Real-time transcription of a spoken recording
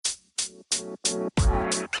Here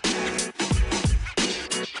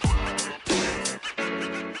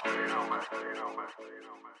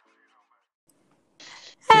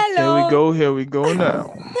we Hello. go. Here we go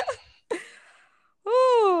now.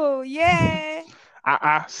 Ooh, yeah.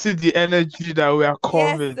 See the energy that we are Yes,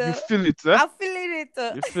 coming. You sir. feel it, eh? I'm feeling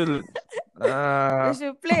it. You feel it. We Uh,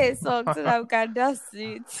 should play a song so that we can dance to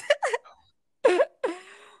it.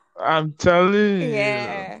 I'm telling you.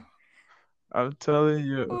 Yeah. I'm telling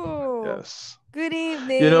you. Ooh. Yes. Good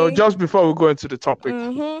evening. Just before we go into the topic,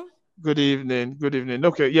 Mm-hmm. good evening. Good evening.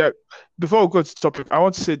 Okay, yeah. Before we go to the topic, I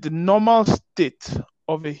want to say the normal state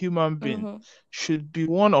of a human being Mm-hmm. should be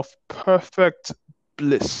one of perfect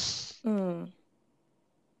bliss, Mm.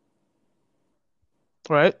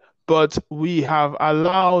 right? But we have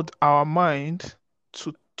allowed our mind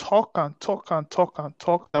to talk and talk and talk and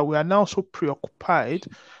talk that we are now so preoccupied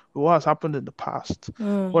with what has happened in the past,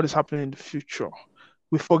 Mm. what is happening in the future.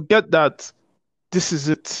 We forget that this is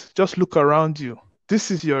it. Just look around you. This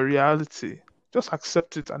is your reality. Just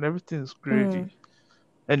accept it and everything is Mm. gravy.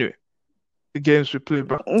 Anyway, the games we play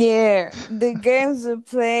back. Yeah. The games we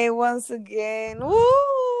play once again.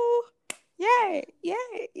 Woo! Yay!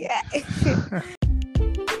 Yay! Yay!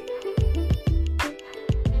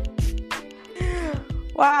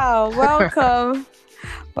 Wow, welcome.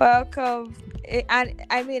 Welcome. And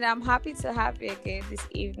I mean, I'm happy to have you again this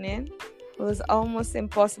evening. It was almost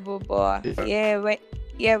impossible, but Yeah,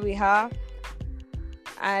 yeah, we have.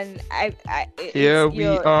 And here we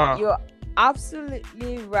are. you're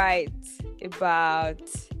absolutely right about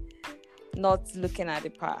not looking at the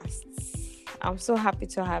past. I'm so happy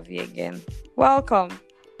to have you again. Welcome.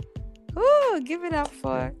 Woo! Give it up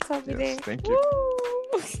for Toby Yes, Day. thank you.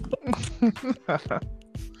 Woo!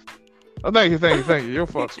 Oh, thank you. Your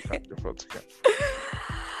fault again. Your fault again.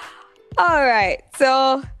 All right.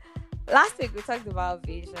 So last week we talked about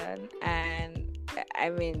vision, and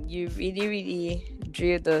I mean, you really, really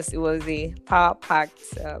drilled us. It was a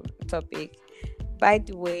power-packed topic. By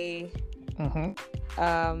the way,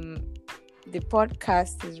 Mm-hmm. the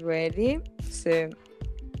podcast is ready. So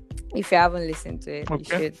if you haven't listened to it, you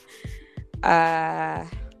Okay, should. Uh,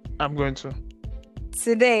 I'm going to.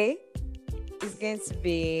 Today is going to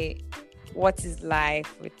be what is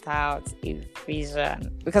life without a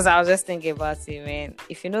vision? Because I was just thinking about it, man.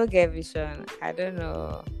 If you don't get vision, I don't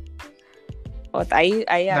know. What are you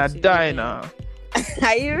Now actually die living? now.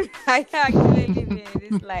 Are you actually living in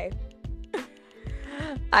this life?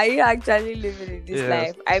 Are you actually living in this Yes.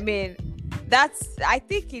 life? I mean, I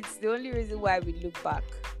think it's the only reason why we look back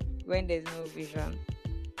when there's no vision.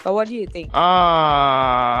 But what do you think?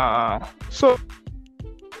 So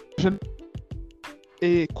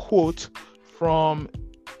a quote from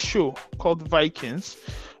a show called Vikings,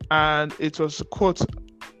 and it was a quote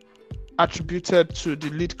attributed to the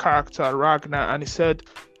lead character Ragnar, and he said,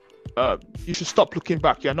 "You should stop looking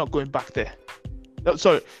back. You're not going back there.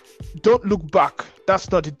 Sorry, don't look back.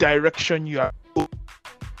 That's not the direction you are going."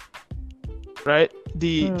 Right?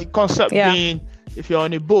 The concept Yeah. being, if you're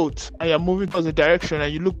on a boat and you're moving towards a direction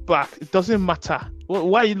and you look back, it doesn't matter.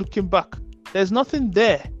 Why are you looking back? There's nothing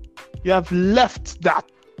there. You have left that.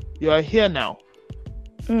 You are here now,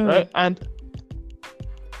 right? And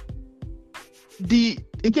the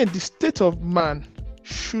state of man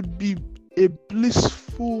should be a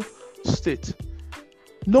blissful state,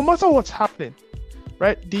 no matter what's happening,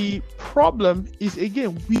 right? The problem is,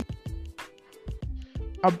 again, we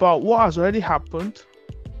about what has already happened,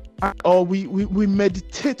 or we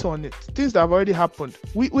meditate on it, things that have already happened.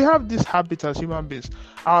 We have this habit as human beings.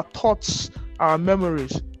 Our thoughts, our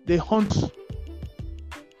memories, they haunt.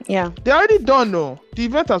 Yeah. They're already done, no. The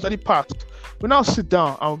event has already passed. We now sit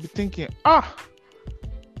down and we'll be thinking,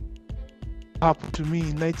 happened to me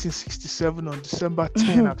in 1967 on December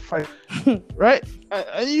 10 at 5, right?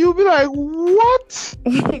 And you'll be like, what?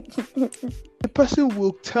 The person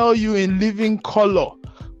will tell you in living color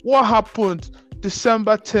what happened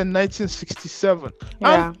December 10, 1967.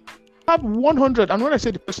 Yeah. And I have 100, and when I say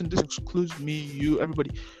the person, this excludes me, you,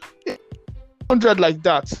 everybody, 100 like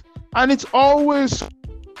that. And it's always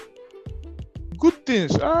good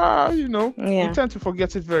things. We tend to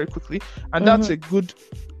forget it very quickly, and that's a good.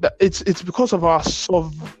 It's because of our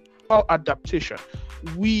survival adaptation.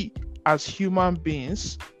 We as human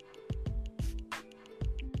beings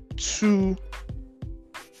to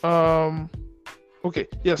okay,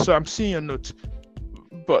 yeah. So I'm seeing your note,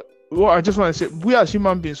 but what I just want to say, we as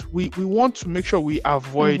human beings, we want to make sure we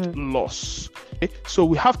avoid loss. Okay? So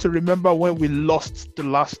we have to remember when we lost the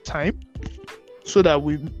last time, so that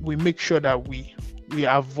we make sure that we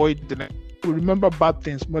avoid the next. We remember bad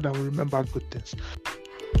things more than we remember good things.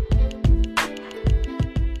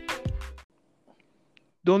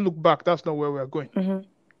 Don't look back. That's not where we're going, Mm-hmm.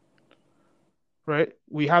 right?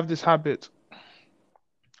 We have this habit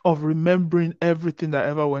of remembering everything that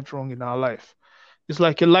ever went wrong in our life. It's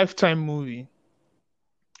like a Lifetime movie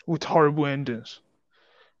with horrible endings,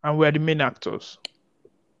 and we're the main actors.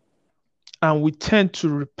 And we tend to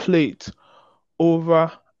replay it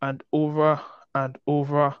over and over and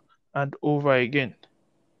over and over again.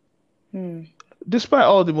 Hmm. Despite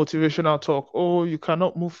all the motivational talk, oh, you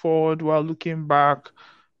cannot move forward while looking back,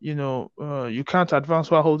 you can't advance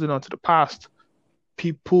while holding on to the past.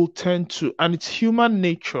 People tend to, and it's human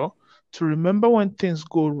nature to remember when things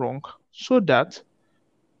go wrong so that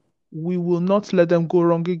we will not let them go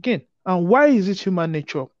wrong again. And why is it human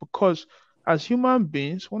nature? Because as human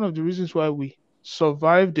beings, one of the reasons why we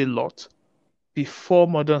survived a lot before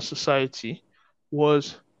modern society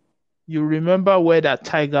was you remember where that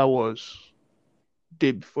tiger was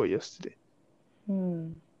day before yesterday,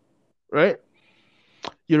 Hmm. right?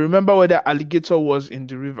 You remember where that alligator was in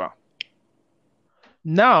the river.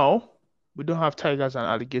 Now, we don't have tigers and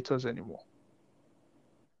alligators anymore.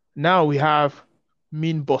 Now we have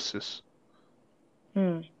mean bosses,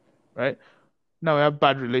 Hmm. right? Now we have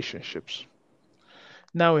bad relationships.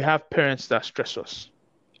 Now we have parents that stress us.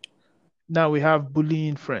 Now we have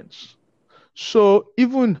bullying friends. So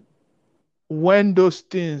even when those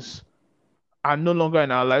things are no longer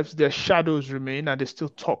in our lives, their shadows remain and they still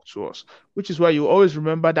talk to us, which is why you always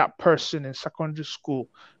remember that person in secondary school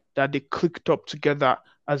that they clicked up together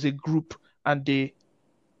as a group and they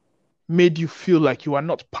made you feel like you are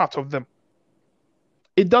not part of them.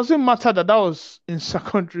 It doesn't matter that was in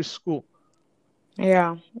secondary school.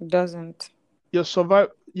 Yeah, it doesn't. Your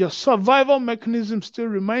survival mechanism still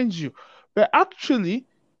reminds you, but actually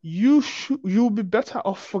you'll be better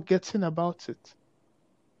off forgetting about it.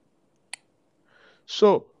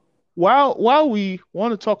 So while we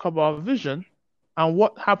want to talk about vision and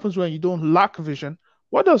what happens when you don't lack vision,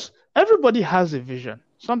 what does everybody has a vision?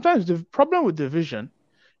 Sometimes the problem with the vision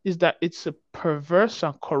is that it's a perverse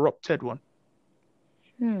and corrupted one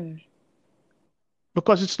Hmm.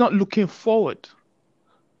 because it's not looking forward.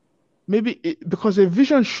 Because a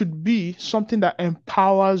vision should be something that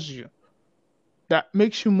empowers you, that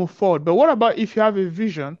makes you move forward. But what about if you have a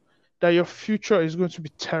vision that your future is going to be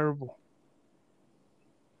terrible?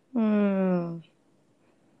 Hmm.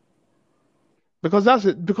 Because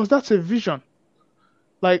that's a vision.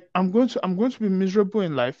 Like I'm going to be miserable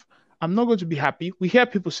in life. I'm not going to be happy. We hear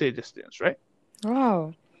people say these things, right?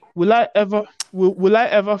 Wow. Will I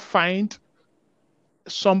ever find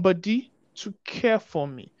somebody to care for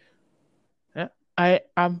me? Yeah? I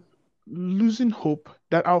am losing hope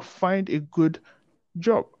that I'll find a good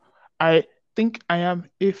job. I think I am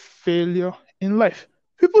a failure in life.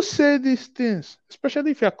 People say these things,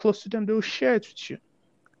 especially if you're close to them, they will share it with you.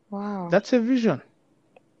 Wow. That's a vision,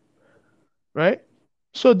 right?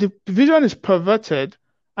 So the vision is perverted.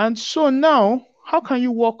 And so now, how can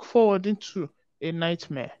you walk forward into a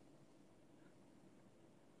nightmare,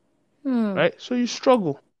 Hmm. right? So you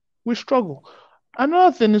struggle. We struggle.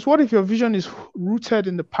 Another thing is, what if your vision is rooted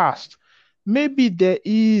in the past? Maybe there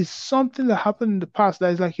is something that happened in the past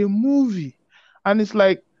that is like a movie, and it's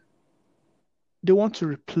like they want to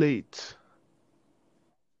replay it.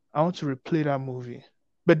 I want to replay that movie.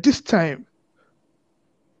 But this time,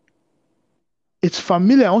 it's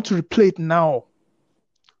familiar. I want to replay it now.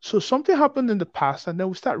 So something happened in the past, and then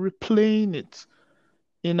we start replaying it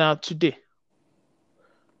in our today.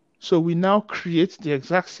 So we now create the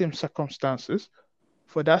exact same circumstances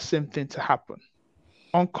for that same thing to happen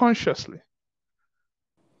unconsciously,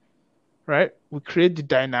 right? We create the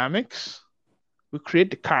dynamics, we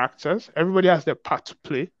create the characters. Everybody has their part to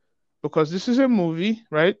play because this is a movie,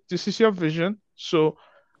 right? This is your vision. So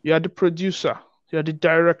you are the producer, you're the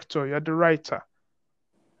director, you're the writer.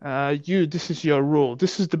 This is your role.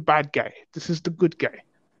 This is the bad guy. This is the good guy,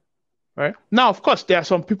 right? Now, of course, there are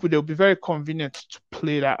some people they'll be very convenient to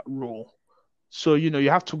play that role. So, you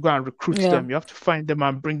have to go and recruit Yeah. them. You have to find them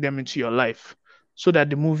and bring them into your life so that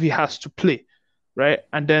the movie has to play, right?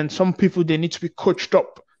 And then some people, they need to be coached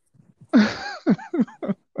up.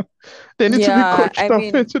 They need to be Yeah. coached I up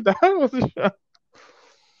mean. into that position.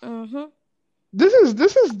 Mm-hmm. This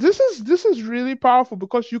is really powerful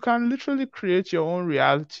because you can literally create your own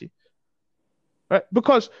reality, right?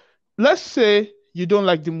 Because let's say you don't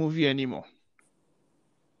like the movie anymore,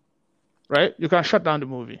 right? You can shut down the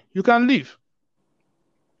movie. You can leave.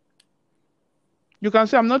 You can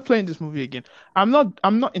say, I'm not playing this movie again. I'm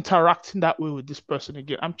not interacting that way with this person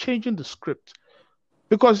again. I'm changing the script.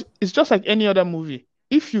 Because it's just like any other movie.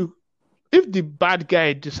 If the bad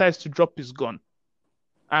guy decides to drop his gun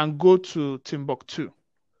and go to Timbuktu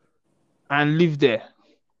and live there,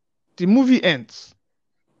 the movie ends,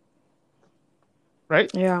 right?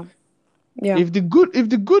 Yeah. Yeah. If the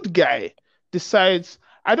good guy decides,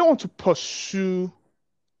 I don't want to pursue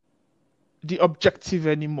the objective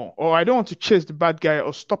anymore, or I don't want to chase the bad guy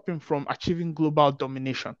or stop him from achieving global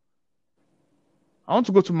domination. I want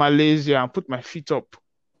to go to Malaysia and put my feet up.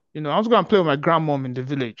 I want to go and play with my grandmom in the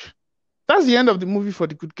village. That's the end of the movie for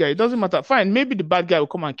the good guy. It doesn't matter. Fine, maybe the bad guy will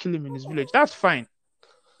come and kill him in his village. That's fine.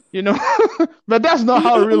 But that's not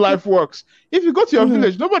how real life works. If you go to your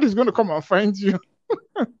village, nobody's going to come and find you.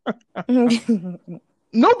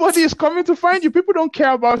 Nobody is coming to find you. People don't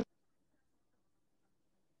care about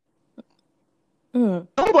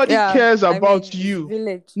Nobody cares about you.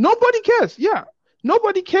 Village. Nobody cares. Yeah.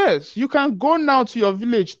 Nobody cares. You can go now to your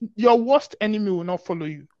village. Your worst enemy will not follow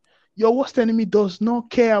you. Your worst enemy does not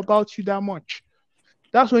care about you that much.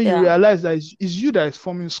 That's when you realize that it's you that is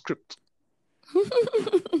forming script.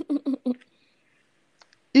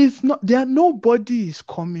 If not, nobody is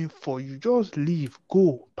coming for you. Just leave,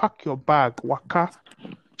 go, pack your bag, waka.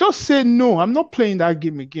 Just say no. I'm not playing that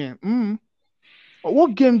game again.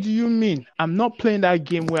 What game do you mean? I'm not playing that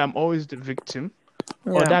game where I'm always the victim,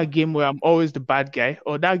 or that game where I'm always the bad guy,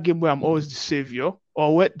 or that game where I'm always the savior,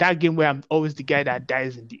 or that game where I'm always the guy that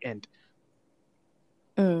dies in the end.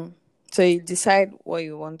 So you decide what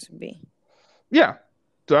you want to be. Yeah.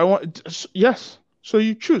 Do I want? Yes. So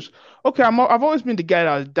you choose. Okay, I've always been the guy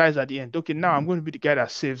that dies at the end. Okay, now I'm going to be the guy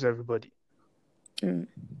that saves everybody.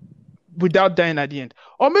 Without dying at the end.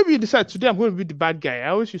 Or maybe you decide today I'm going to be the bad guy. I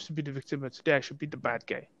always used to be the victim, but today I should be the bad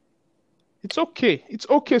guy. It's okay. It's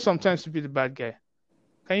okay sometimes to be the bad guy.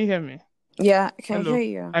 Can you hear me? Yeah, I can hear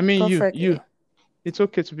you. I mean, you. It's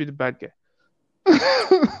okay to be the bad guy.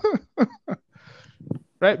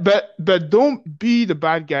 Right? But don't be the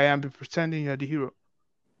bad guy and be pretending you're the hero.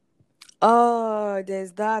 Oh,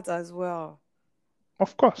 there's that as well.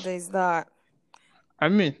 Of course. There's that. I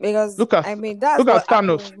mean, because that's what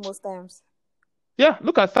Thanos happens most times. Yeah,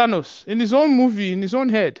 look at Thanos. In his own movie, in his own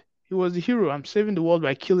head, he was the hero. I'm saving the world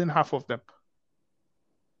by killing half of them.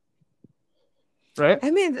 Right?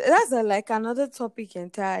 I mean, that's like another topic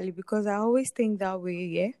entirely, because I always think that way,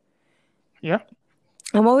 yeah? Yeah.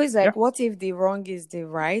 I'm always like, what if the wrong is the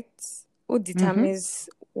right? Who determines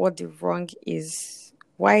what the wrong is?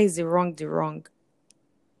 Why is the wrong the wrong?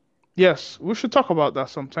 Yes, we should talk about that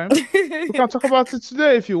sometime. We can talk about it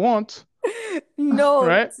today if you want. No,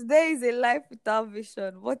 right? Today is a life without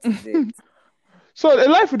vision. What is it? So a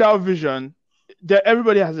life without vision,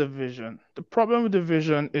 everybody has a vision. The problem with the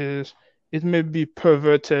vision is it may be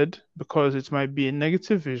perverted because it might be a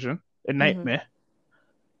negative vision, a nightmare.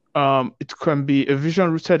 It can be a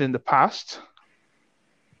vision rooted in the past,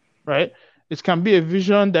 right? It can be a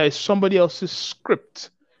vision that is somebody else's script,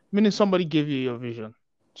 meaning somebody gave you your vision.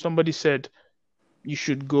 Somebody said you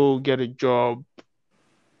should go get a job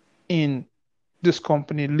in this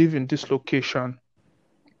company, live in this location,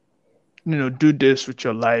 do this with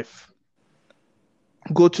your life,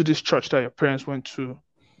 go to this church that your parents went to.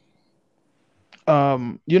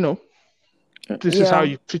 This is how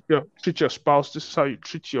you treat your spouse. This is how you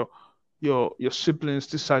treat your siblings.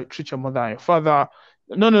 This is how you treat your mother and your father.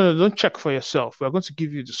 No, don't check for yourself. We're going to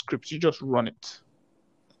give you the script. You just run it.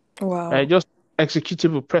 Wow. Just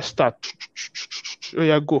executable, press start.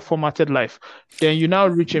 Go, formatted life. Then you now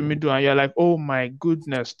reach a middle and you're like, oh my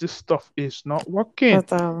goodness, this stuff is not working.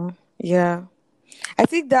 But, yeah. I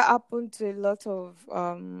think that happened to a lot of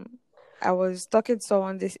I was talking to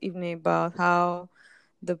someone this evening about how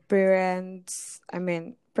the parents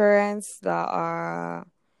that are,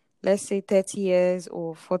 let's say, 30 years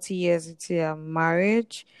or 40 years into their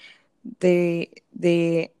marriage, they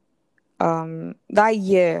that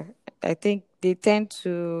year, I think they tend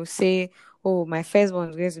to say, oh, my first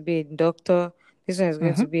one is going to be a doctor, this one is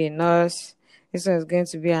going to be a nurse, this one is going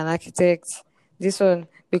to be an architect, this one,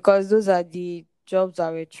 because those are the jobs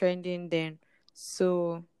that were trending then.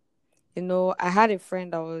 So, I had a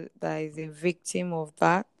friend that is a victim of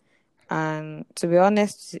that. And to be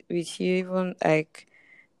honest with you, even like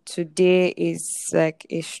today is like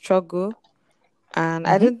a struggle. And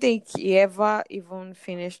I don't think he ever even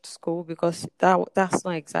finished school, because that's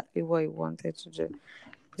not exactly what he wanted to do.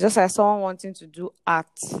 Just like someone wanting to do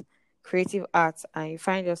art, creative art, and you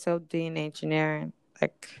find yourself doing engineering.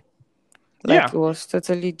 Like it was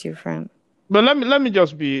totally different. But let me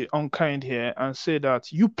just be unkind here and say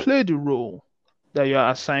that you play the role that you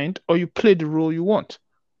are assigned, or you play the role you want.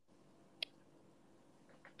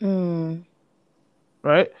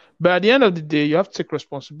 Right? But at the end of the day, you have to take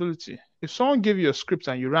responsibility. If someone gave you a script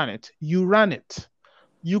and you ran it, you ran it.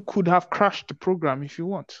 You could have crashed the program if you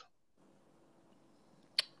want.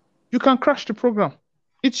 You can crash the program.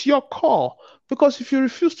 It's your call. Because if you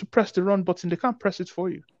refuse to press the run button, they can't press it for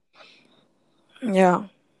you. Yeah.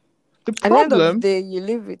 The At the end of the problem, day, you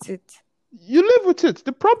live with it. you live with it.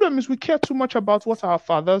 The problem is we care too much about what our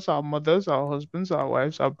fathers, our mothers, our husbands, our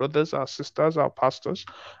wives, our brothers, our sisters, our pastors,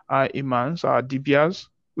 our imams, our dibias.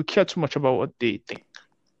 We care too much about what they think.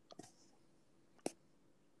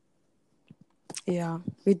 Yeah,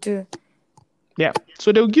 we do. Yeah.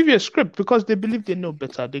 So they'll give you a script because they believe they know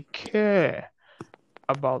better. They care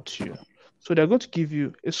about you. So they're going to give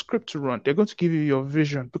you a script to run. They're going to give you your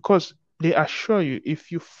vision because they assure you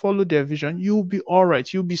if you follow their vision, you'll be all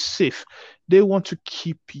right. You'll be safe. They want to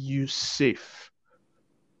keep you safe.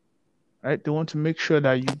 Right? They want to make sure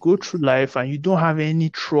that you go through life and you don't have any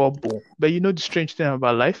trouble. But you know the strange thing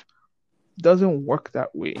about life? It doesn't work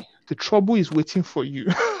that way. The trouble is waiting for you.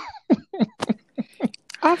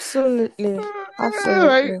 Absolutely. Like,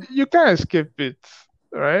 Absolutely. you can't escape it.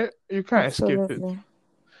 Right? You can't escape it. Absolutely.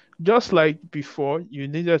 Just like before, you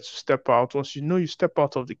needed to step out. Once you know you step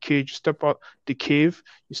out of the cage, you step out the cave,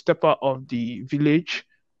 you step out of the village,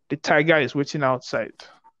 the tiger is waiting outside,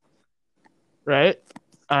 right?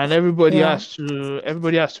 And Yeah. everybody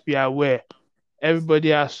has to be aware. Everybody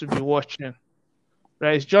has to be watching.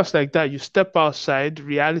 Right? It's just like that. You step outside,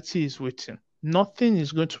 reality is waiting. Nothing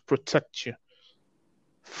is going to protect you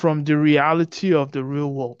from the reality of the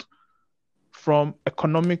real world, from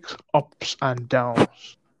economic ups and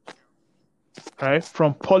downs, right?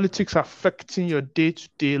 From politics affecting your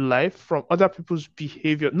day-to-day life, from other people's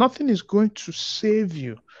behavior. Nothing is going to save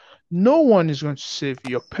you. No one is going to save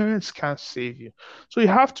you. Your parents can't save you. So you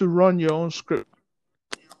have to run your own script.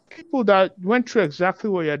 People that went through exactly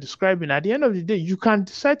what you're describing, at the end of the day, you can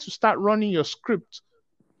decide to start running your script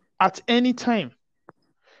at any time.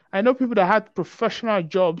 I know people that had professional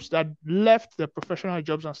jobs that left their professional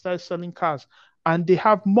jobs and started selling cars, and they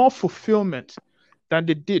have more fulfillment than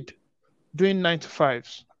they did doing 9 to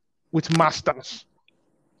 5s with masters,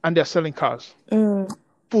 and they're selling cars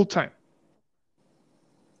full time.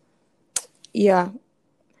 Yeah.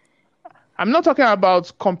 I'm not talking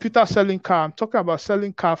about computer selling car. I'm talking about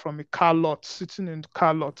selling car from a car lot, sitting in the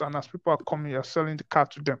car lot, and as people are coming, you're selling the car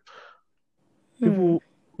to them. People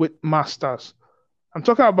with masters. I'm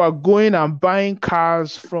talking about going and buying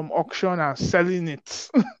cars from auction and selling it.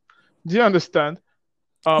 Do you understand?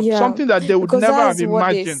 Yeah. Something that they would Because never that's have what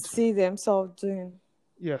they imagined. see themselves doing.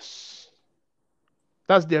 Yes.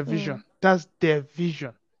 That's their vision. That's their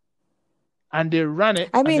vision. And they ran it,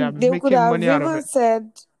 I and they're mean, they could making have money out of even it.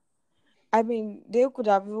 said, I mean, they could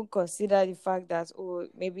have even considered the fact that, oh,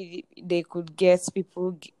 maybe they could get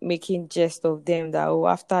people making jest of them that, oh,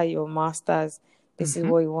 after your master's, this is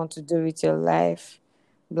what you want to do with your life.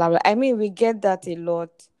 Blah, blah. I mean, we get that a lot.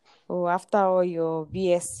 Oh, after all your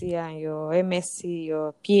BSc and your MSc,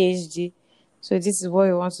 your PhD, so this is what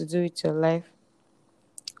you want to do with your life.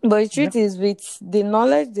 But the truth is, with the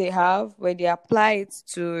knowledge they have, when it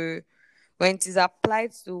is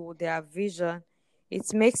applied to their vision,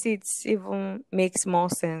 it even makes more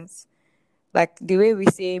sense. Like the way we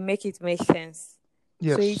say, make it make sense.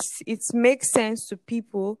 Yes. So it makes sense to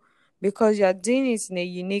people because you're doing it in a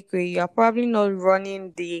unique way. You're probably not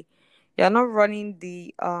running the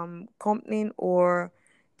company or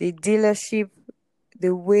the dealership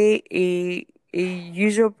the way a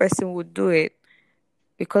usual person would do it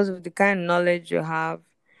because of the kind of knowledge you have.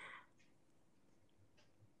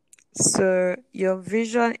 So your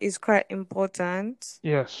vision is quite important.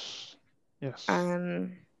 Yes.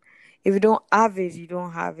 And if you don't have it, you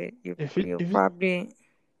don't have it. You'll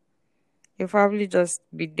probably just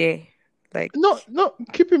be there. Like no.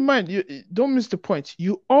 Keep in mind, you don't miss the point.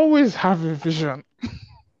 You always have a vision.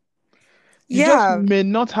 You just may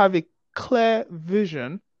not have a clear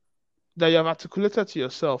vision that you have articulated to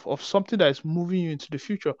yourself of something that is moving you into the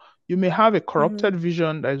future. You may have a corrupted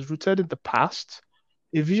vision that is rooted in the past,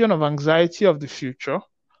 a vision of anxiety of the future,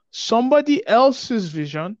 somebody else's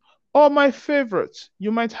vision, or my favorite,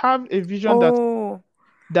 you might have a vision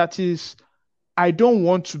that is, I don't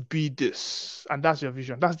want to be this, and that's your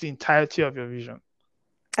vision. That's the entirety of your vision.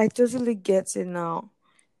 I totally get it now.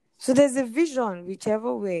 So there's a vision,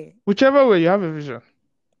 whichever way. Whichever way, you have a vision.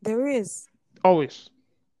 There is. Always.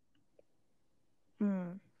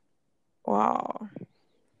 Wow.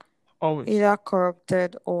 Always. Either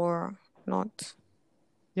corrupted or not.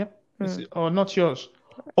 Yep. Or not yours.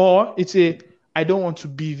 Or it's I don't want to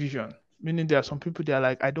be vision. Meaning there are some people that are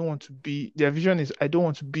like, I don't want to be, their vision is, I don't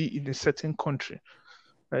want to be in a certain country.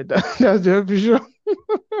 Right? That's their vision.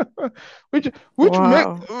 which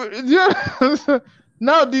wow.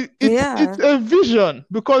 Now it's a vision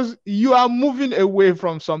because you are moving away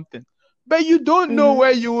from something. but you don't know Mm-hmm.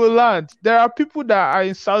 where you will land. There are people that are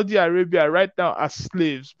in Saudi Arabia right now as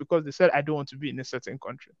slaves because they said, I don't want to be in a certain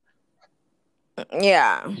country.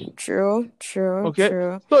 Yeah, true, true, Okay.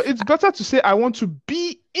 true. So it's better to say, I want to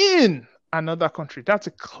be in another country. That's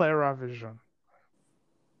a clearer vision.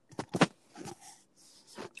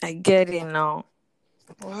 I get it now.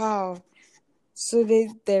 Wow. So I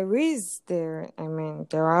mean,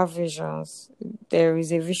 there are visions. There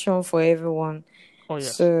is a vision for everyone. Oh,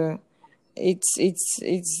 yes. So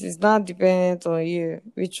it's not dependent on you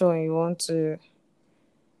which one you want to,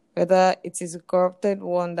 whether it is a corrupted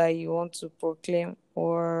one that you want to proclaim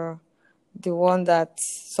or the one that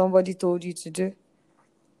somebody told you to do,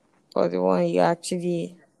 or the one you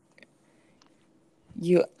actually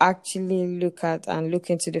look at and look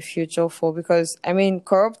into the future for. Because I mean,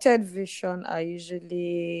 corrupted vision are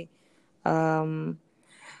usually um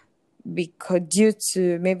because due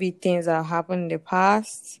to maybe things that happened in the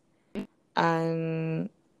past and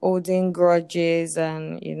holding grudges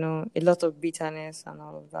and a lot of bitterness and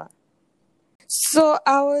all of that. So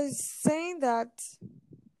I was saying that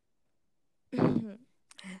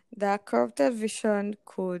that corrupted vision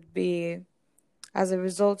could be as a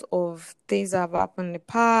result of things that have happened in the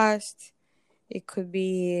past. It could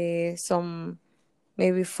be some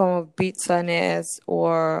maybe form of bitterness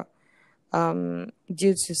or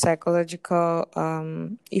due to psychological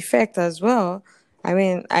effect as well. I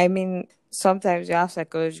mean, sometimes you have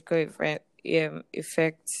psychological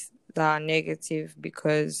effects that are negative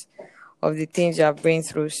because of the things you are going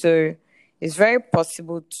through. So it's very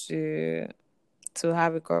possible to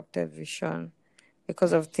have a corrupted vision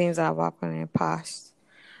because of things that have happened in the past.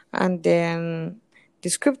 And then the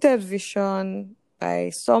scripted vision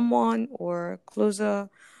by someone or closer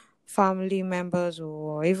family members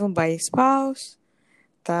or even by a spouse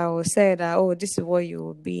that will say that, oh, this is what you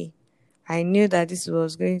will be. I knew that this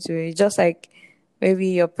was going to be just like maybe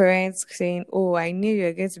your parents saying, oh, I knew you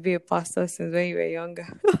were going to be a pastor since when you were younger.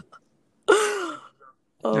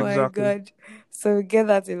 Oh my Exactly. God. So we get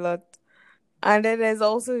that a lot. And then there's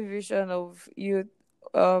also a vision of you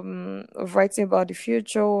of writing about the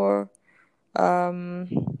future or um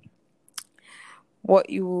what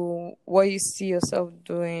you see yourself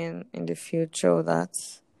doing in the future that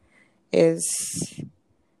is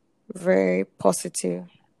very positive.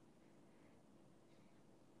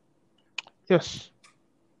 Yes.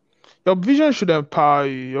 Your vision should empower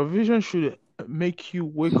you. Your vision should make you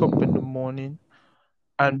wake up in the morning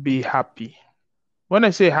and be happy. When I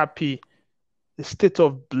say happy, a state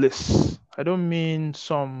of bliss. I don't mean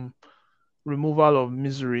some removal of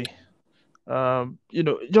misery.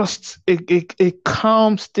 Just a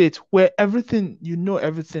calm state where everything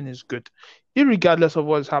is good, irregardless of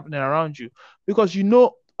what is happening around you, because you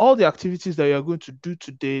know all the activities that you're going to do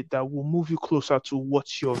today that will move you closer to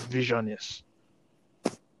what your vision is.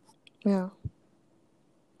 Yeah.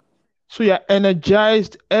 So you're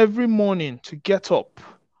energized every morning to get up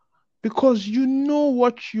because you know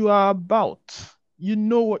what you are about. You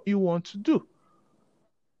know what you want to do.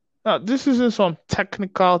 Now, this isn't some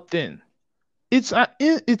technical thing.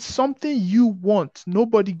 It's something you want.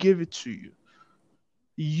 Nobody gave it to you.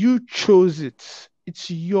 You chose it. It's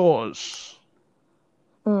yours.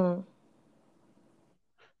 Mm.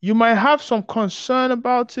 You might have some concern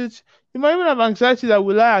about it. You might even have anxiety that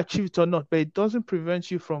will I achieve it or not, but it doesn't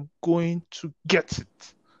prevent you from going to get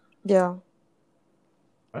it. Yeah.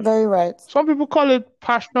 Right? Very right. Some people call it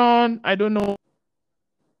passion. I don't know,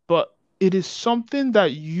 but it is something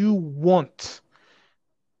that you want.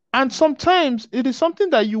 And sometimes it is something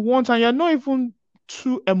that you want and you're not even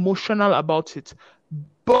too emotional about it.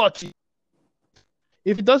 But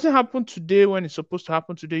if it doesn't happen today when it's supposed to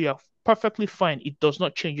happen today, you're perfectly fine. It does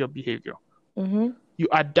not change your behavior. Mm-hmm. You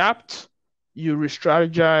adapt, you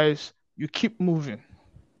re-strategize, you keep moving.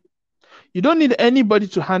 You don't need anybody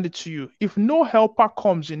to hand it to you. If no helper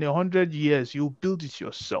comes in 100 years, you build it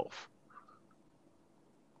yourself.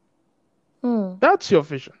 Mm. That's your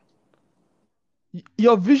vision.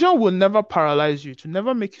 Your vision will never paralyze you, to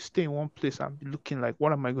never make you stay in one place and be looking like,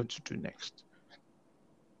 what am I going to do next?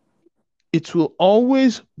 It will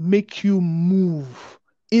always make you move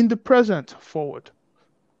in the present forward.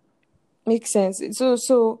 Makes sense.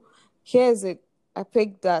 So here's it. I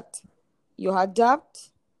picked that. You adapt,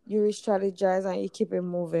 you re-strategize, and you keep it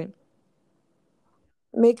moving.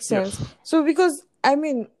 Makes sense. Yes. So because I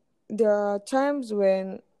mean, there are times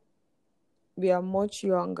when we are much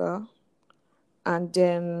younger, and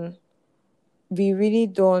then we really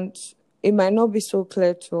don't. It might not be so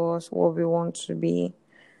clear to us what we want to be.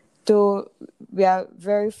 Though we are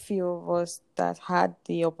very few of us that had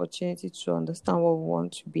the opportunity to understand what we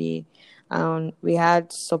want to be and we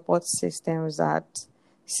had support systems that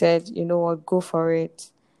said, you know what, go for it.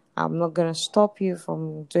 I'm not gonna stop you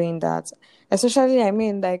from doing that. Especially, I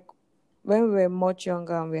mean, like when we were much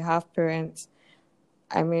younger and we have parents,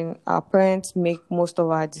 I mean, our parents make most of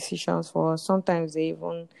our decisions for us. Sometimes they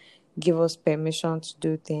even give us permission to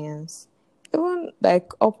do things. Even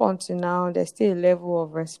like up until now, there's still a level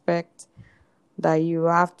of respect that you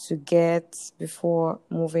have to get before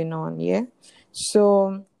moving on. Yeah.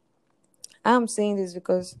 So I'm saying this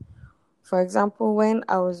because, for example, when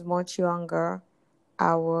I was much younger,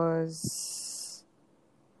 I was,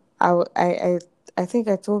 I think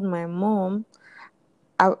I told my mom,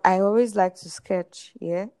 I always like to sketch,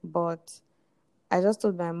 yeah, but I just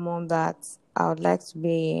told my mom that I would like to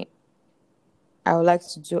be, I would like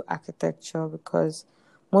to do architecture because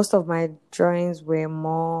most of my drawings were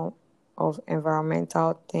more of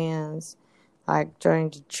environmental things, like drawing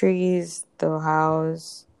the trees, the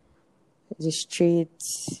house, the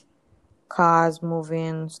streets, cars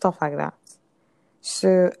moving, stuff like that.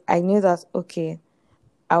 So I knew that okay,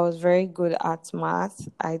 I was very good at math.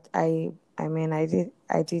 I mean I did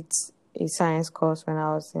a science course when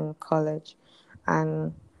I was in college,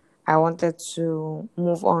 and I wanted to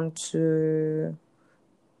move on to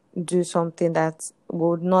do something that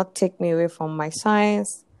would not take me away from my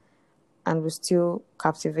science and would still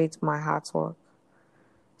captivate my heart work.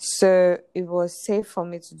 So it was safe for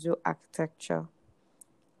me to do architecture.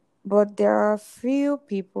 But there are a few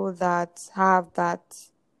people that have that,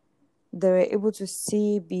 they were able to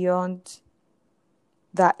see beyond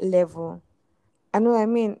that level. I know, I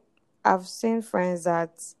mean, I've seen friends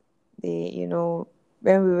that when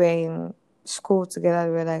we were in school together,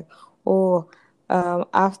 they were like, oh,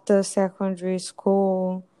 after secondary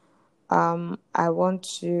school, I want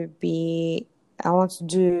to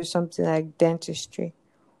do something like dentistry,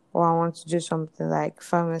 or I want to do something like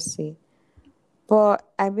pharmacy. But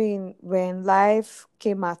I mean, when life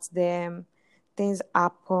came at them, things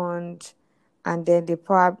happened, and then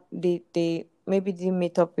they maybe didn't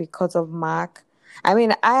meet up with cut of mark. I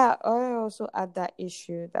mean, I also had that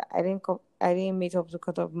issue that I didn't meet up to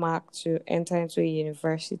cut of mark to enter into a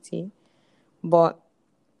university, but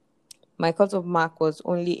my cut of mark was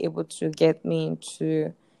only able to get me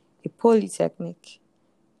into a polytechnic.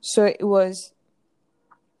 So it was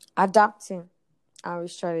adapting and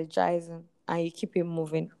re-strategizing, and you keep it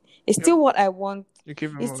moving. It's Yep. still what I want. You keep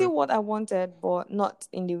it It's moving. still what I wanted, but not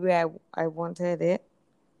in the way I wanted it.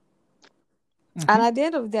 And Mm-hmm. at the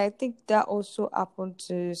end of the day, I think that also happened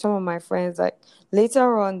to some of my friends. Like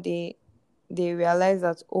later on, they realized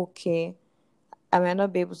that okay, I might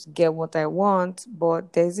not be able to get what I want,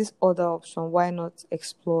 but there's this other option. Why not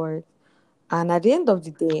explore it? And at the end of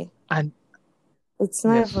the day, And it's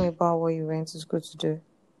not even yes, about what you went to school to do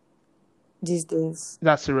these days.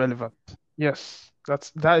 that's irrelevant. Yes,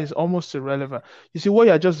 that is almost irrelevant. You see, what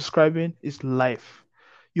you're just describing is life.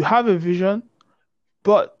 You have a vision,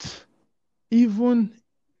 but even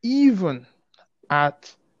even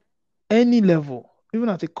at any level, even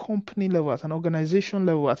at a company level, at an organization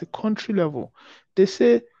level, at a country level, they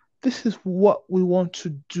say, this is what we want to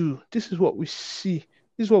do. This is what we see.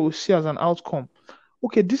 This is what we see as an outcome.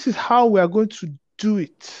 Okay, this is how we are going to do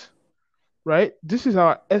it, right? This is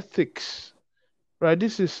our ethics, right?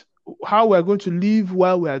 This is how we're going to live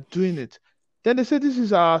while we are doing it. Then they say, this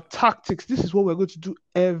is our tactics. This is what we're going to do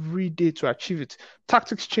every day to achieve it.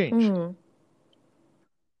 Tactics change. Mm.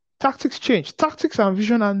 Tactics change. Tactics and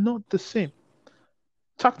vision are not the same.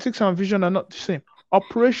 Tactics and vision are not the same.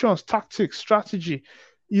 Operations, tactics, strategy.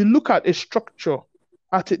 You look at a structure,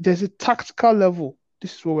 there's a tactical level.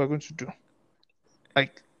 This is what we're going to do.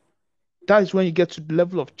 Like, that is when you get to the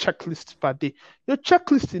level of checklists per day. Your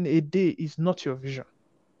checklist in a day is not your vision,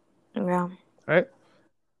 Yeah. right?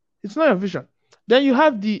 It's not your vision. Then you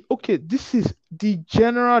have okay, this is the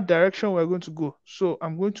general direction we're going to go. So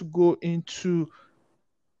I'm going to go into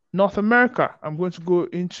North America. I'm going to go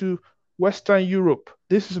into Western Europe.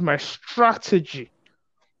 This is my strategy,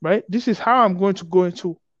 right? This is how I'm going to go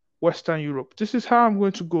into Western Europe. This is how I'm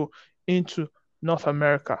going to go into North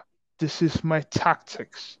America. This is my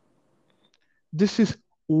tactics. This is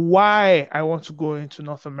why I want to go into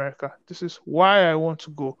North America. This is why I want to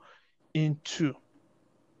go into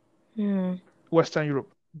Western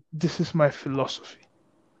Europe. This is my philosophy.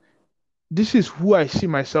 This is who I see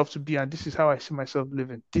myself to be, and this is how I see myself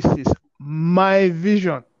living. This is my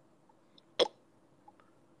vision.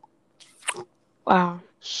 Wow.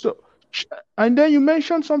 So, and then you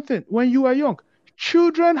mentioned something when you were young.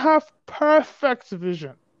 Children have perfect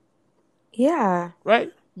vision. Yeah.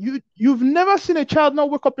 Right? You've never seen a child not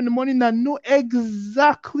wake up in the morning and know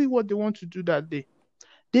exactly what they want to do that day.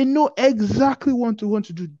 They know exactly what they want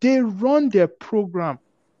to do. They run their program.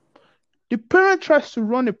 The parent tries to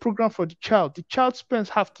run a program for the child. The child spends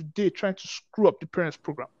half the day trying to screw up the parent's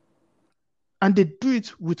program. And they do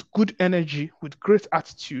it with good energy, with great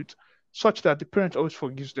attitude, such that the parent always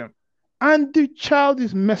forgives them. And the child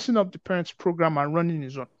is messing up the parent's program and running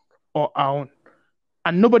his own or our own.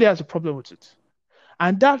 And nobody has a problem with it.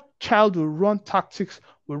 And that child will run tactics,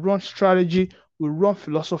 will run strategy, will run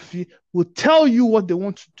philosophy, will tell you what they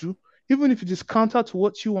want to do, even if it is counter to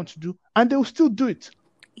what you want to do, and they will still do it.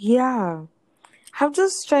 Yeah. I'm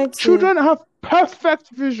just trying to. Children have perfect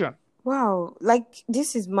vision. Wow. Like,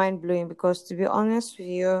 this is mind blowing because, to be honest with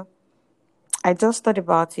you, I just thought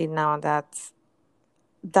about it now that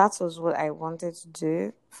was what I wanted to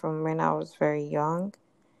do from when I was very young.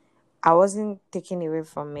 I wasn't taken away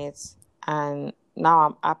from it, and now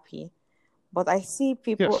I'm happy. But I see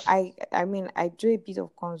people. Yes. I mean, I do a bit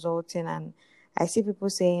of consulting, and I see people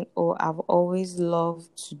saying, "Oh, I've always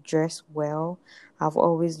loved to dress well. I've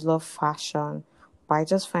always loved fashion, but I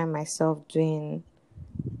just find myself paying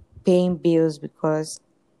bills because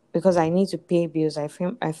I need to pay bills. I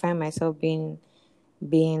find myself being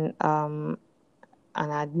an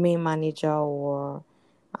admin manager or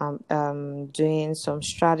doing some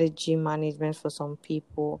strategy management for some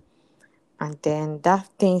people, and then that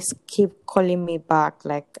things keep calling me back.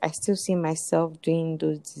 Like, I still see myself doing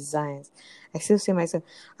those designs. I still see myself,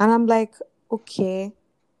 and I'm like, okay.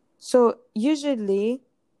 So usually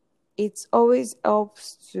it always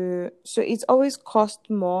it always costs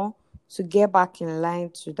more to get back in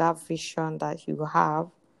line to that vision that you have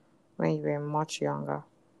when you were much younger.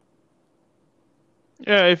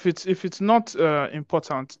 Yeah, if it's not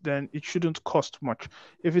important, then it shouldn't cost much.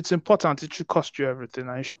 If it's important, it should cost you everything,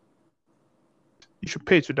 and you should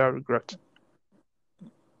pay it without regret.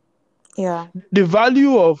 Yeah. The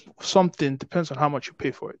value of something depends on how much you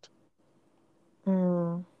pay for it.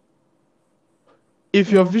 If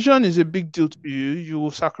your Yeah. vision is a big deal to you, you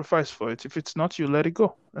will sacrifice for it. If it's not, you let it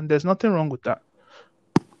go. And there's nothing wrong with that.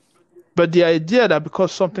 But the idea that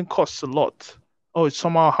because something costs a lot, oh, it's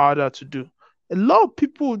somehow harder to do. A lot of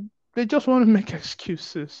people, they just want to make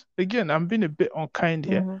excuses. Again, I'm being a bit unkind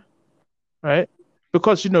here, right?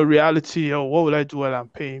 Because, reality, oh, what will I do while I'm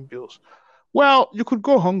paying bills? Well, you could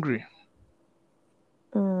go hungry.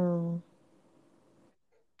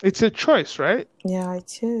 It's a choice, right? Yeah,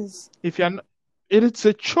 it is. If you're not, it's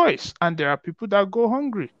a choice, and there are people that go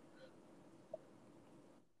hungry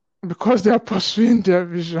because they are pursuing their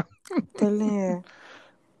vision. Telling you.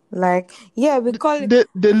 Like, yeah, because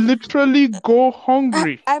They literally go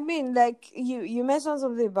hungry. I mean, like, you mentioned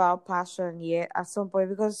something about passion, yeah, at some point,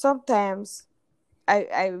 because sometimes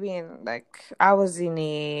I mean, like, I was in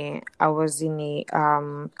a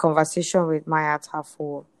conversation with Maya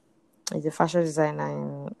Tafo. He's a fashion designer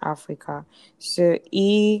in Africa. So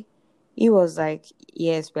he was like,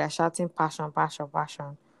 yes, we are shouting passion, passion,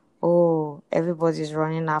 passion. Oh, everybody's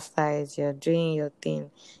running after it. You're doing your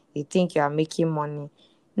thing. You think you are making money.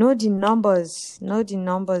 Know the numbers. Know the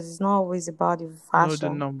numbers. It's not always about the Know the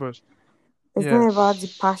fashion. numbers. It's not about the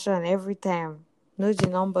Yes. passion every time. Know the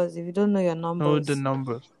numbers. If you don't know your Know the numbers,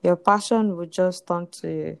 numbers. your passion will just turn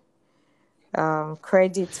to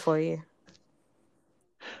credit for you.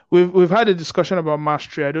 We've had a discussion about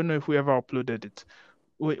mastery. I don't know if we ever uploaded it.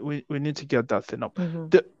 We need to get that thing up.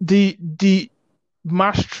 The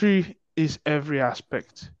mastery is every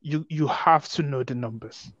aspect. You have to know the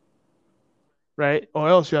numbers, right? Or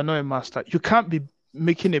else you are not a master. You can't be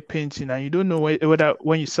making a painting and you don't know whether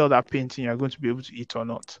when you sell that painting you're going to be able to eat or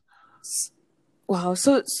not. Wow.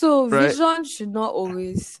 So Right? vision should not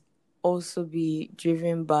always also be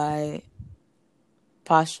driven by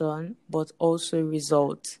passion, but also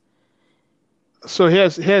result. So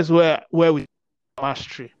here's where we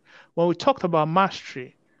mastery. When we talked about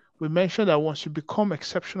mastery, we mentioned that once you become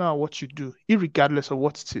exceptional at what you do, irregardless of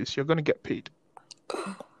what it is, you're going to get paid.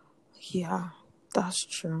 Yeah, that's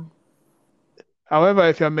true. However,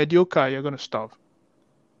 if you're mediocre, you're going to starve.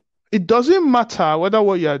 It doesn't matter whether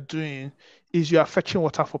what you are doing is you are fetching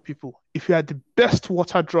water for people. If you are the best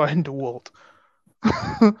water drawer in the world,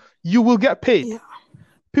 you will get paid. Yeah.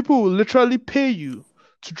 People will literally pay you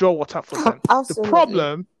to draw water for them. Absolutely. The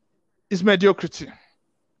problem is mediocrity.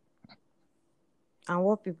 And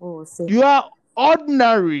what people will say. You are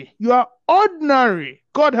ordinary. You are ordinary.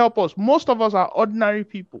 God help us. Most of us are ordinary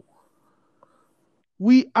people.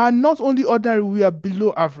 We are not only ordinary, we are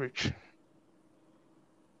below average.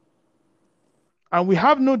 And we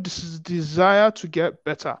have no desire to get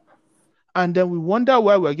better. And then we wonder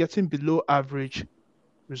why we're getting below average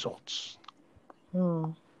results.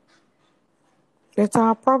 It's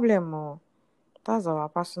our problem. That's our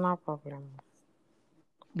personal problem.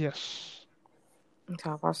 Yes. It's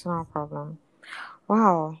our personal problem.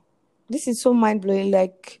 Wow. This is so mind blowing.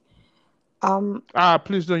 Like, um,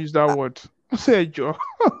 Please don't use that word. Say it, Joe.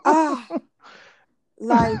 ah,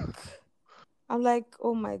 like, I'm like,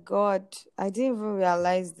 oh my God, I didn't even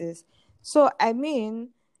realize this. So, I mean,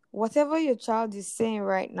 whatever your child is saying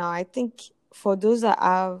right now, I think for those that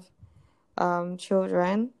have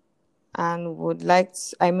children and would like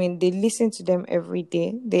to, I mean, they listen to them every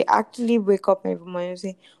day. They actually wake up every morning and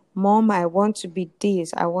say, Mom, I want to be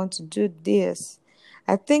this. I want to do this.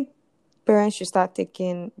 I think parents should start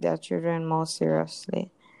taking their children more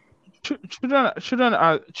seriously. Children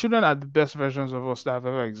are the best versions of us that have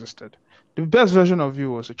ever existed. The best version of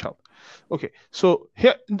you was a child. Okay, so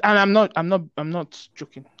here, and I'm not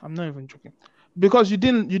joking. I'm not even joking, because you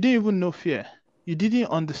didn't even know fear. You didn't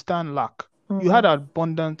understand lack. You had an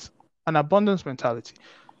abundance mentality.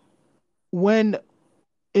 When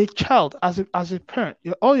a child, as a parent,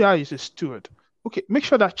 all you are is a steward. Okay, make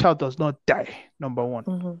sure that child does not die. Number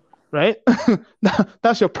one. Right?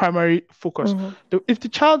 That's your primary focus. If the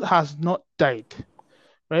child has not died,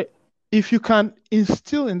 right? If you can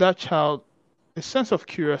instill in that child a sense of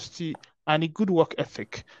curiosity and a good work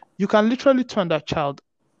ethic, you can literally turn that child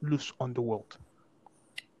loose on the world.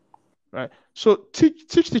 Right? So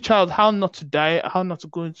teach the child how not to die, how not to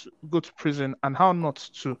go to prison, and how not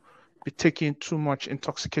to be taking too much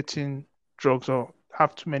intoxicating drugs or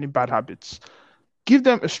have too many bad habits. Give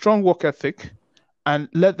them a strong work ethic and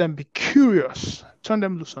let them be curious. Turn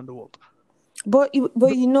them loose on the world. But you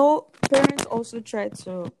know, parents also try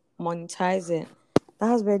to monetize it.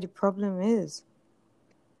 That's where the problem is.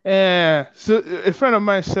 So a friend of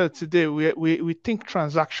mine said today, we think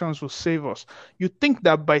transactions will save us. You think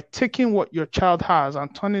that by taking what your child has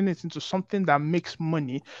and turning it into something that makes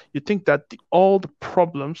money, you think that all the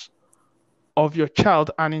problems of your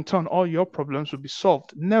child and in turn all your problems will be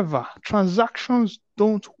solved. Never. Transactions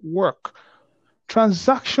don't work.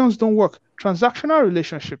 Transactions don't work. Transactional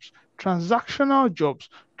relationships, transactional jobs,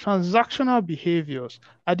 transactional behaviors.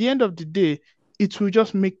 At the end of the day, it will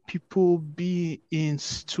just make people be in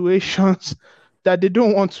situations that they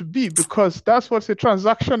don't want to be, because that's what a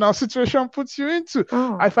transactional situation puts you into.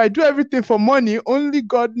 If I do everything for money, only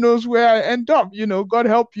God knows where I end up. You know, God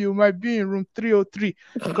help you, might be in room 303.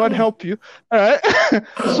 God help you. All right.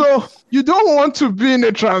 So you don't want to be in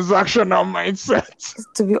a transactional mindset.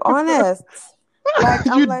 To be honest.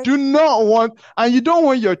 Like, do not want, and you don't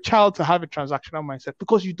want your child to have a transactional mindset,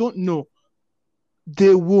 because you don't know.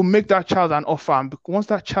 They will make that child an offer, and once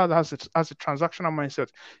that child has a transactional mindset,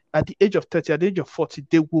 at the age of 30, at the age of 40,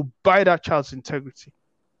 they will buy that child's integrity.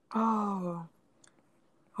 Oh.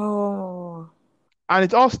 And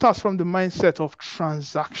it all starts from the mindset of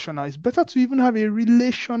transactional. It's better to even have a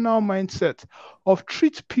relational mindset of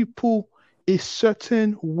treat people a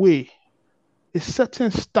certain way, a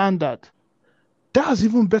certain standard. That's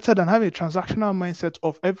even better than having a transactional mindset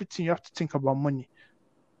of everything you have to think about money.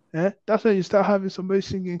 That's when you start having somebody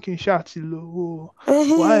singing King Shati Low.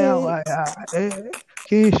 Why?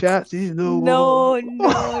 King Shati Low. No.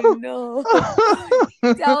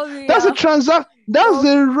 Tell me. That's a transactional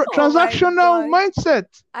mindset.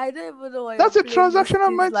 I don't even know what that's a transactional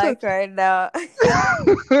mindset like right now.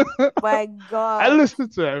 My God. I listen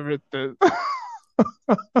to everything.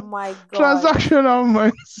 My God. Transactional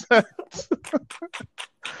mindset.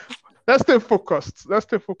 Let's stay focused.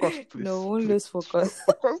 Please. No, won't lose focus.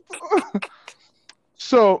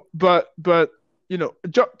 So, but you know,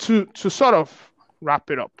 to sort of wrap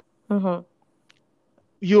it up,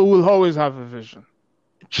 you will always have a vision.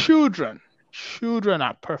 Children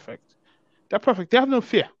are perfect. They're perfect. They have no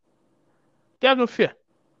fear.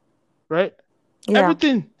 Right? Yeah.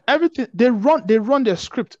 Everything. They run their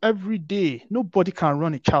script every day. Nobody can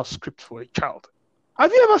run a child's script for a child.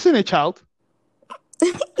 Have you ever seen a child?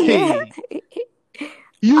 Yeah. Hey,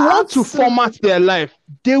 you want to format their life,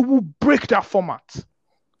 they will break that format.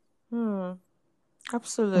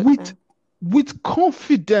 Absolutely. With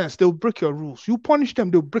confidence, they'll break your rules. You punish them,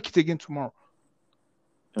 they'll break it again tomorrow.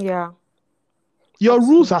 Yeah. Your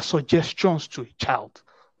rules are suggestions to a child.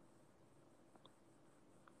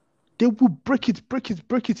 They will break it.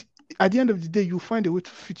 At the end of the day, you'll find a way to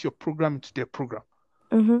fit your program into their program.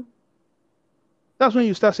 That's when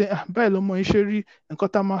you start saying,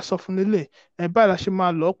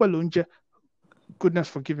 goodness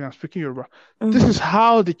forgive me, I'm speaking Yoruba. This is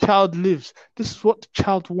how the child lives. This is what the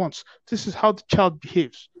child wants. This is how the child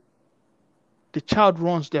behaves. The child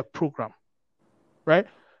runs their program, right?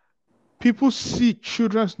 People see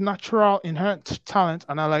children's natural inherent talent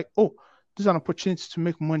and are like, oh, this is an opportunity to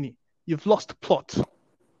make money. You've lost the plot.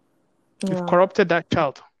 You've Yeah, corrupted that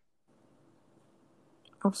child.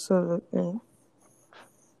 absolutely.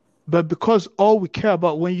 But because all we care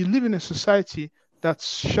about when you live in a society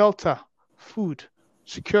that's shelter, food,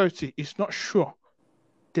 security is not sure,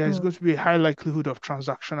 there is going to be a high likelihood of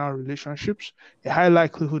transactional relationships, a high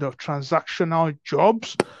likelihood of transactional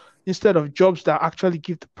jobs. Instead of jobs that actually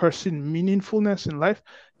give the person meaningfulness in life,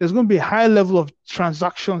 there's going to be a high level of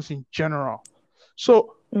transactions in general.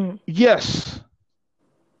 So, yes,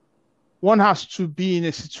 one has to be in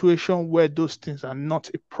a situation where those things are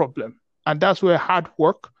not a problem. And that's where hard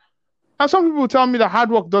work. And some people tell me that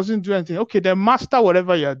hard work doesn't do anything. Okay, then master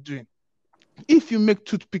whatever you're doing. If you make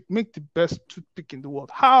toothpick, make the best toothpick in the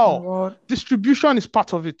world. How? What? Distribution is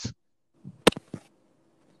part of it.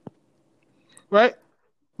 Right?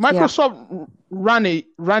 Microsoft ran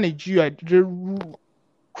a GUI. They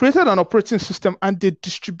created an operating system and they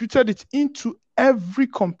distributed it into every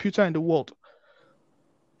computer in the world.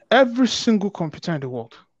 Every single computer in the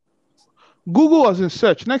world. Google was in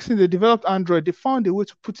search. Next thing, they developed Android. They found a way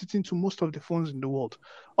to put it into most of the phones in the world.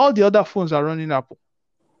 All the other phones are running Apple.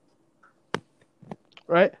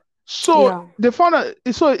 Right? So they found out,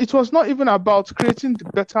 so it was not even about creating the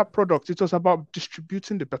better product. It was about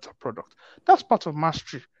distributing the better product. That's part of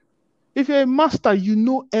mastery. If you're a master, you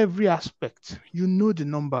know every aspect. You know the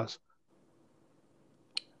numbers.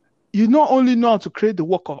 You not only know how to create the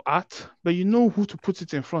work of art, but you know who to put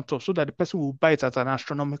it in front of so that the person will buy it at an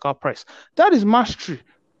astronomical price. That is mastery.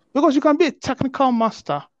 Because you can be a technical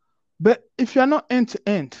master, but if you're not end to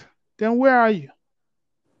end, then where are you?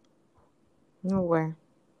 Nowhere.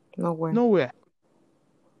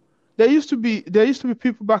 There used to be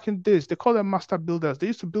people back in the days, they call them master builders. They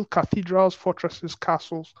used to build cathedrals, fortresses,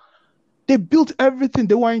 castles. They built everything.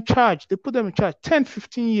 They were in charge. They put them in charge. 10,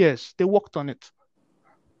 15 years, they worked on it.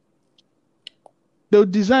 They'll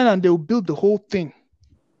design and they'll build the whole thing.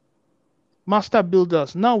 Master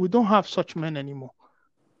builders. Now we don't have such men anymore.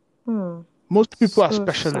 Most people are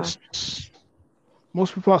specialists.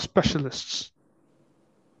 Most people are specialists.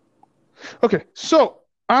 Okay, so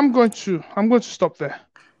I'm going to stop there.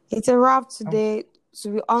 It's a wrap today. To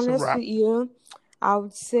be honest with you, I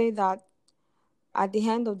would say that at the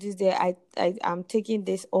end of this day, I'm taking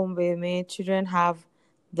this home with me. Children have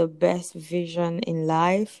the best vision in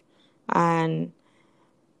life, and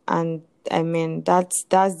I mean that's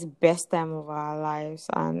the best time of our lives,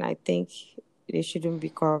 and I think they shouldn't be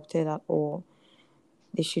corrupted at all.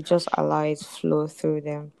 They should just allow it to flow through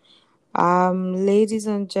them. Ladies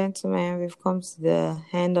and gentlemen, we've come to the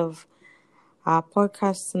end of our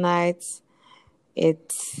podcast tonight.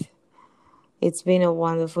 It's been a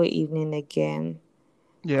wonderful evening again.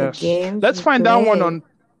 Yes. Let's find that one on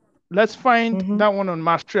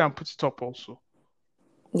mastery and put it up also.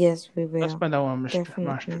 Yes, we will. Let's find that one on mastery.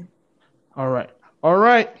 Definitely. All right.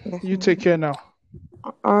 Definitely. You take care now.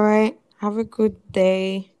 All right. Have a good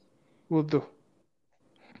day. Will do.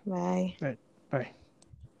 Bye. Bye.